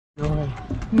No.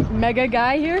 Mega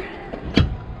guy here?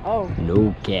 Oh.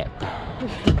 No cap.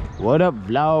 What up,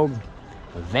 vlog?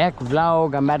 Vac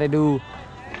vlog. I'm about to do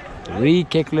 3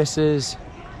 kicklesses.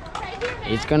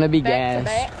 It's gonna be gas.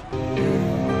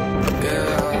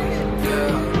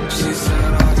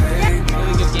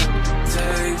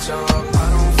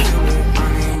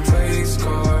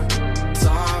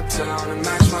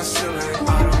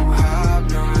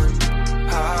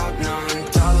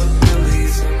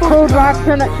 Code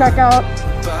Rockton at checkout.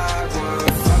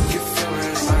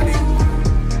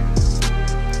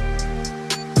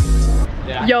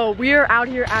 Yo, we are out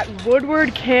here at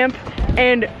Woodward Camp,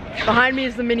 and behind me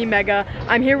is the Mini Mega.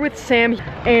 I'm here with Sam,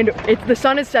 and the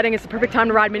sun is setting. It's the perfect time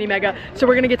to ride Mini Mega, so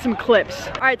we're gonna get some clips.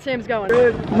 All right, Sam's going.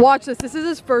 Watch this. This is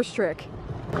his first trick.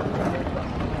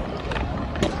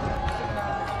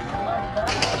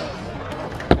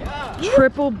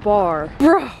 Triple bar,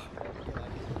 bro.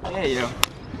 Yeah, you.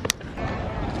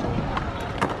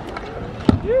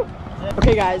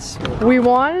 Okay, guys, we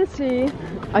want to see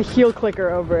a heel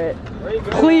clicker over it.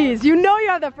 Please, you know you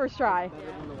have that first try.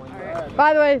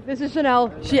 By the way, this is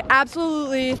Chanel. She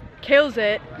absolutely kills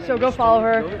it, so go follow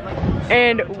her.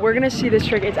 And we're gonna see this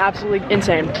trick. It's absolutely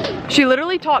insane. She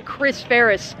literally taught Chris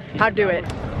Ferris how to do it.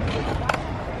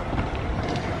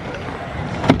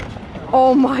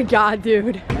 Oh my God,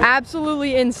 dude.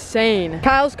 Absolutely insane.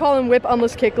 Kyle's calling whip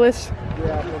unless kickless.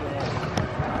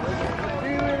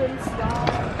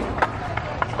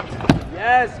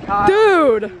 Yes, Kyle.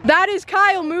 Dude, that is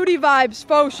Kyle Moody vibes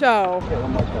faux show.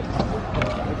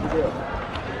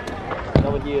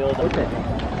 Okay.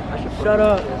 Shut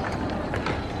up.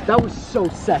 That was so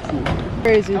sexy.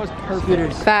 Crazy. That was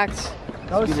perfect. Facts.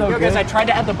 That was so good. Guys, I tried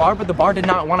to add the bar, but the bar did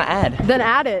not want to add. Then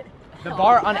add it. The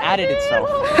bar unadded itself.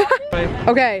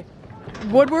 Okay.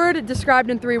 Woodward described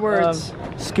in 3 words.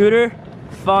 Scooter,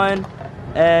 fun,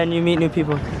 and you meet new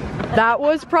people. That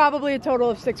was probably a total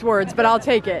of 6 words, but I'll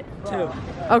take it. 2.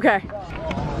 Okay.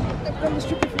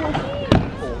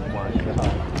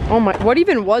 Oh my, what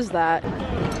even was that?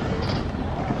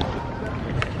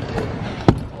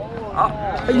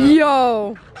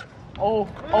 Yo. Oh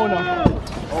no.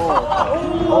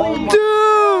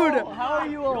 Dude! How are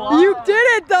you alive? You did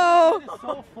it though!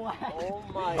 So flat.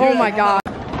 Oh my God.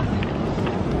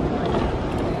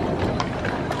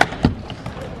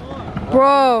 Bro.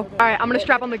 All right, I'm gonna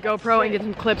strap on the GoPro and get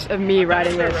some clips of me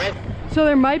riding this. So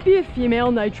there might be a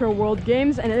female Nitro World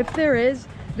Games, and if there is,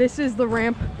 this is the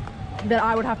ramp that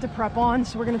I would have to prep on,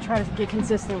 so we're gonna try to get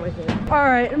consistent with it. All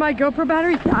right, my GoPro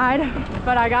battery died,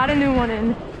 but I got a new one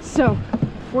in, so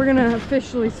we're gonna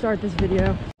officially start this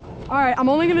video. All right, I'm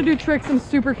only gonna do tricks I'm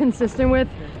super consistent with,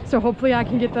 so hopefully I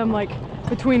can get them like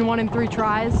between 1 and 3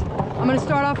 tries. I'm gonna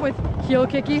start off with heel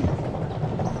kicky.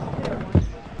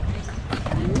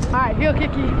 All right, heel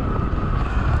kicky.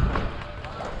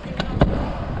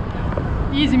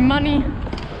 Easy money.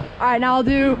 All right, now I'll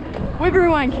do whip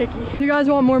rewind kicky. If you guys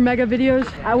want more Mega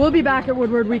videos, I will be back at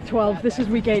Woodward week 12. This is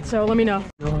week 8, so let me know.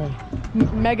 No.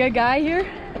 Mega guy here?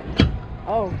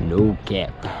 Oh. No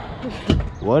cap.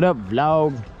 What up,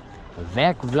 vlog?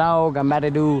 Vac vlog. I'm about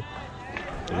to do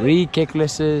 3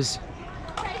 kicklesses.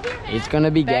 It's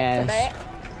gonna be gas.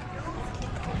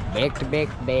 Back to back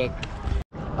to back.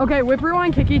 Okay, whip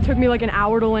rewind kicky took me like an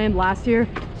hour to land last year,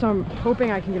 so I'm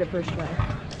hoping I can get it first try.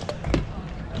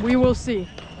 We will see.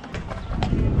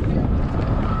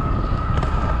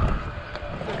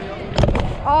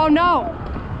 Oh no!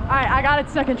 All right, I got it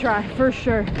second try, for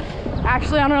sure.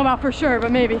 Actually, I don't know about for sure,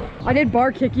 but maybe. I did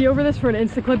bar kicky over this for an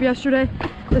Insta clip yesterday.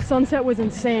 The sunset was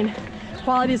insane.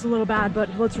 Quality is a little bad, but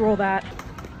let's roll that.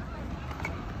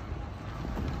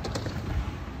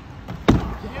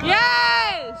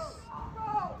 Yes!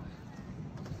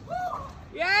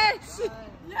 Yes!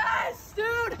 Yes,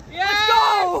 dude! Yes! Let's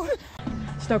go!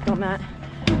 Stoked on that.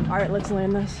 All right, let's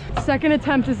land this. Second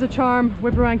attempt is the charm,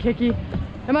 whip around kicky.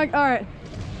 Am I, all right,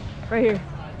 right here.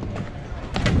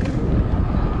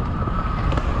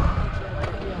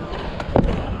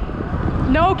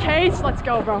 No case, let's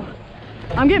go, bro.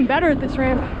 I'm getting better at this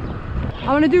ramp. I'm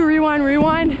gonna do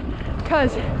rewind,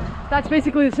 because that's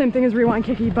basically the same thing as rewind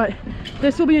kicky, but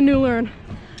this will be a new learn.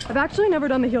 I've actually never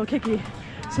done the heel kicky,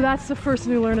 so that's the first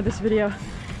new learn of this video.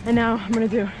 And now I'm gonna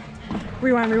do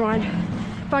rewind.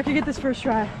 If I could get this first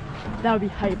try, that would be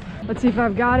hype. Let's see if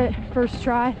I've got it first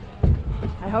try.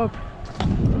 I hope.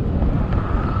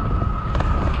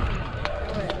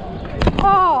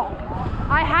 Oh,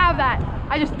 I have that.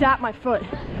 I just dapped my foot.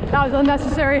 That was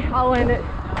unnecessary. I'll land it.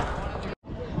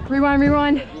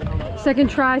 Rewind. Second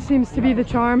try seems to be the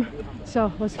charm.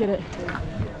 So let's get it.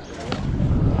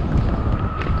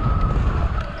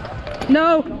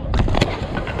 No.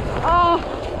 Oh,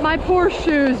 My poor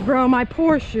shoes, bro, my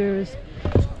poor shoes.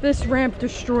 This ramp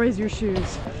destroys your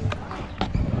shoes.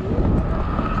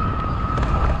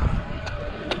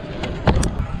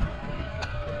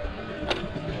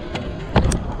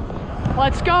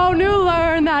 Let's go, new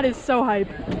learn. That is so hype.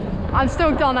 I'm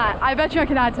stoked on that. I bet you I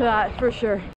can add to that for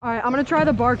sure. All right, I'm gonna try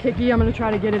the bar kicky. I'm gonna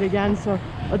try to get it again, so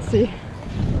let's see.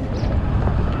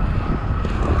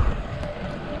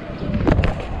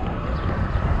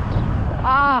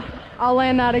 Ah, I'll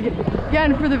land that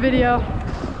again for the video.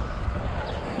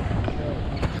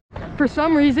 For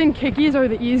some reason, kickies are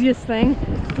the easiest thing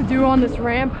to do on this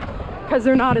ramp because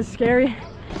they're not as scary.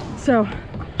 So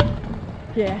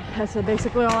yeah, that's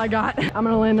basically all I got. I'm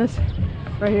gonna land this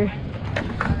right here.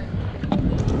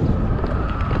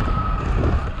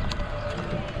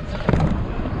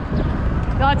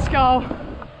 Let's go.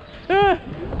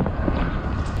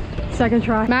 Second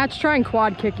try. Matt's trying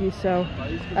quad kicky, so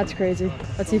that's crazy.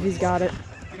 Let's see if he's got it.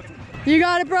 You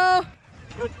got it, bro?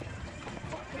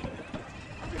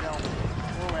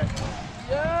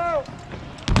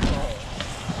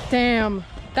 Damn,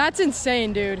 that's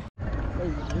insane, dude.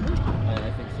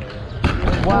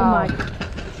 Wow. Oh my.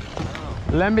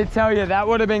 Let me tell you, that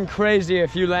would have been crazy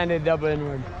if you landed double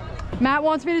inward. Matt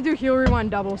wants me to do heel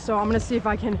rewind double, so I'm gonna see if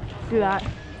I can do that.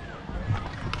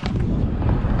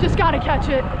 Just gotta catch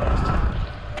it.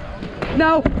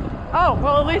 No. Oh,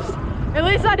 well, at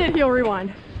least I did heel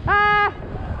rewind. Ah!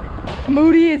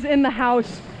 Moody is in the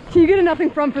house. Can you get a nothing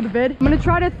from for the vid? I'm gonna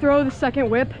try to throw the second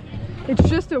whip. It's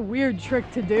just a weird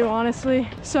trick to do, honestly.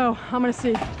 So I'm gonna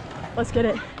see. Let's get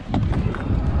it.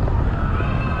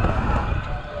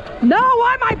 No,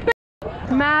 why am I?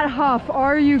 Matt Huff,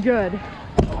 are you good?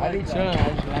 I be chilling.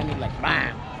 I just landed like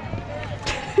bam.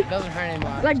 It doesn't hurt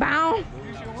anymore. Like bow?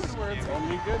 Use your Woodwards,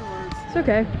 only good words. It's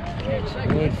okay.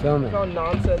 Good filming. No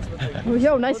nonsense with the Oh,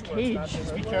 yo, nice cage.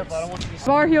 Just be careful, I don't want you to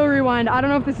Bar heel rewind. I don't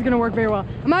know if this is gonna work very well.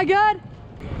 Am I good?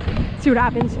 Let's see what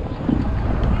happens.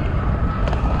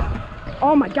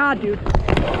 Oh my God, dude.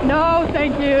 No,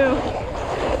 thank you.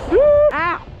 Woo!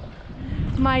 Ow.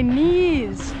 My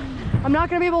knees. I'm not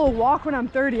gonna be able to walk when I'm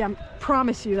 30, I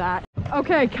promise you that.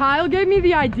 Okay, Kyle gave me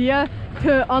the idea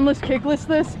to unless kickless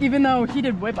this, even though he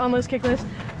did whip unless kickless.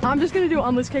 I'm just gonna do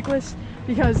unless kickless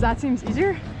because that seems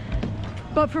easier.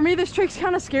 But for me, this trick's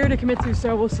kind of scary to commit to,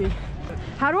 so we'll see.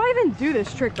 How do I even do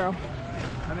this trick, bro?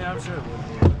 I mean, I'm sure it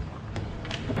would.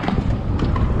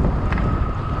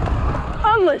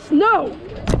 Unless, no!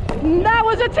 That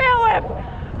was a tail whip!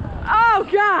 Oh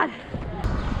God!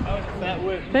 That was a fat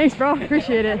whip. Thanks, bro,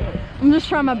 appreciate it. I'm just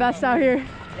trying my best out here.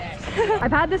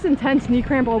 I've had this intense knee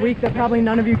cramp all week that probably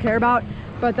none of you care about,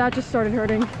 but that just started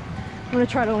hurting. I'm gonna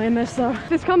try to land this, so if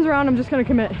this comes around, I'm just gonna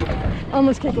commit.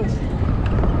 Unless kickless.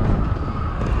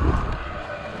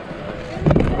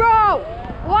 Bro,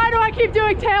 why do I keep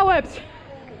doing tail whips?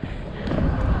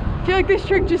 I feel like this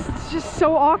trick is just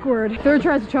so awkward. Third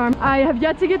try's a charm. I have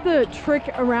yet to get the trick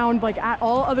around like at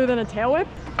all other than a tail whip.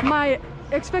 My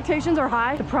expectations are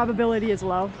high, the probability is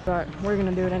low, but we're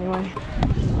gonna do it anyway.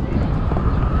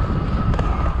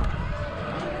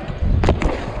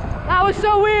 That was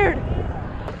so weird.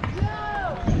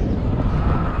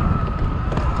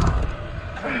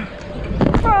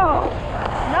 Bro,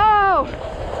 no,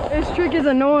 this trick is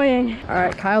annoying. All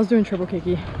right, Kyle's doing triple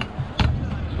kicky.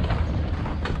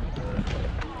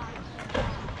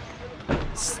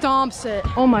 Stomps it.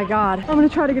 Oh my God. I'm gonna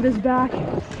try to get his back.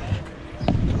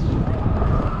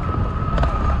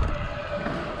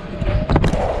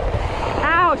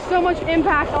 Ow, so much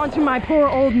impact onto my poor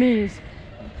old knees.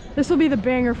 This will be the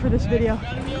banger for this video. You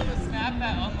gotta be able to snap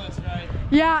that unless, right?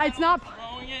 Yeah, it's not.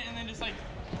 Throwing it and then just like.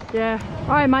 Yeah.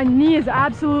 All right, my knee is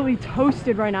absolutely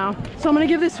toasted right now. So I'm gonna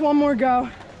give this one more go.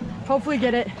 Hopefully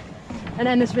get it and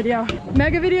end this video.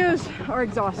 Mega videos are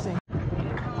exhausting.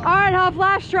 All right, Huff,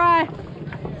 last try.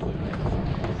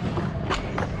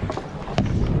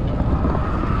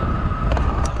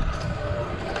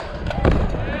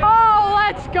 Oh,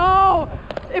 let's go.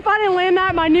 If I didn't land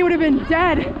that, my knee would have been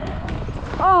dead.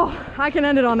 Oh, I can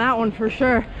end it on that one for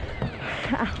sure.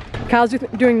 Kyle's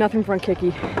doing nothing front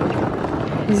kicky.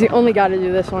 He's the only guy to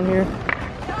do this one here.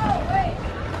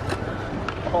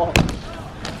 Oh.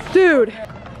 Dude.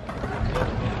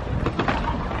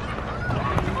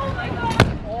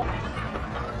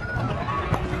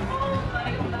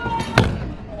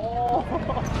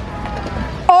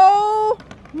 Oh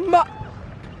my.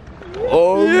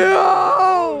 Oh,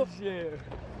 Yo! shit.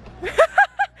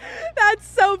 That's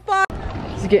so fun.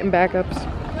 He's getting backups.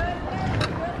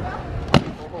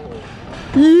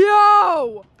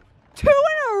 Yo! 2 in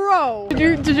a row.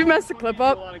 Did you mess the clip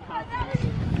up?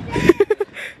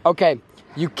 Okay,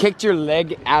 you kicked your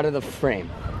leg out of the frame.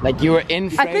 Like you were in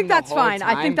frame I think the that's whole fine.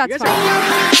 I think time? that's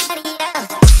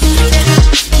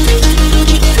fine.